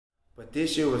But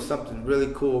this year was something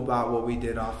really cool about what we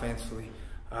did offensively,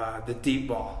 the deep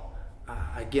ball.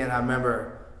 Again, I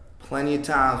remember plenty of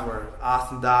times where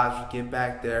Austin Dodge would get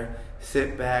back there,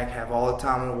 sit back, have all the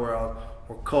time in the world,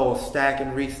 or Cole stacking,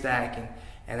 restacking,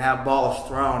 and that ball is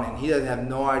thrown, and he doesn't have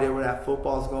no idea where that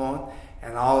football's going,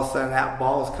 and all of a sudden that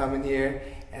ball's coming here,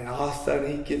 and all of a sudden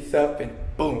he gets up and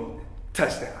boom,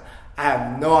 touchdown. I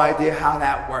have no idea how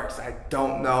that works. I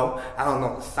don't know. I don't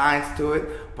know the science to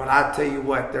it, but I'll tell you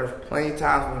what, there's plenty of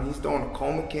times when he's throwing to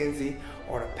Cole McKenzie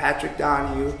or to Patrick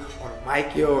Donahue or to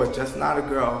Mike Yo or Just Not a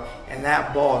Girl, and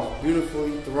that ball is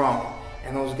beautifully thrown,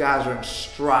 and those guys are in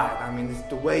stride. I mean, it's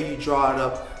the way you draw it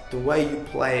up, the way you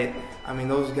play it. I mean,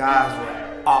 those guys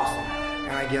were awesome.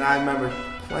 And again, I remember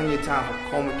plenty of times when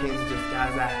Cole McKenzie just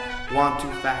got that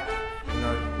 1-2 factor. You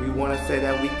know, we want to say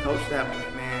that we coached that,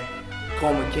 but man,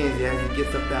 Cole McKenzie, as he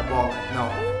gets up that ball, like, no,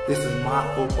 this is my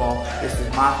football, this is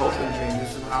my hope and dream,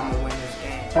 this is how I'm going to win this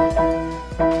game.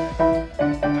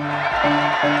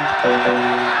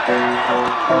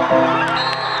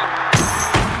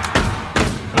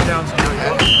 Go down,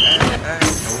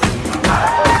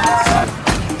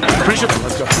 Pretty sure.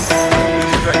 Let's go.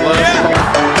 Yeah.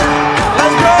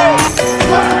 Let's go.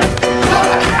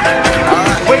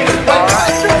 Wait.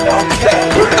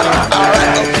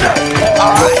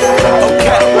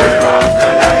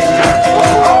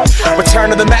 Return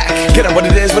to the Mac. Get it, what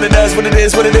it is, what it does, what it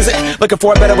is, what it isn't. Looking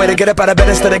for a better way to get up out of bed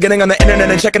instead of getting on the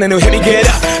internet and checking a new hit. Me get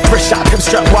up. First shot, hip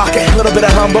strut walking. A little bit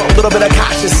of humble, a little bit of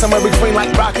cautious. Somewhere between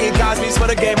like Rocky and Cosby's for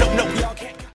the game. Nope.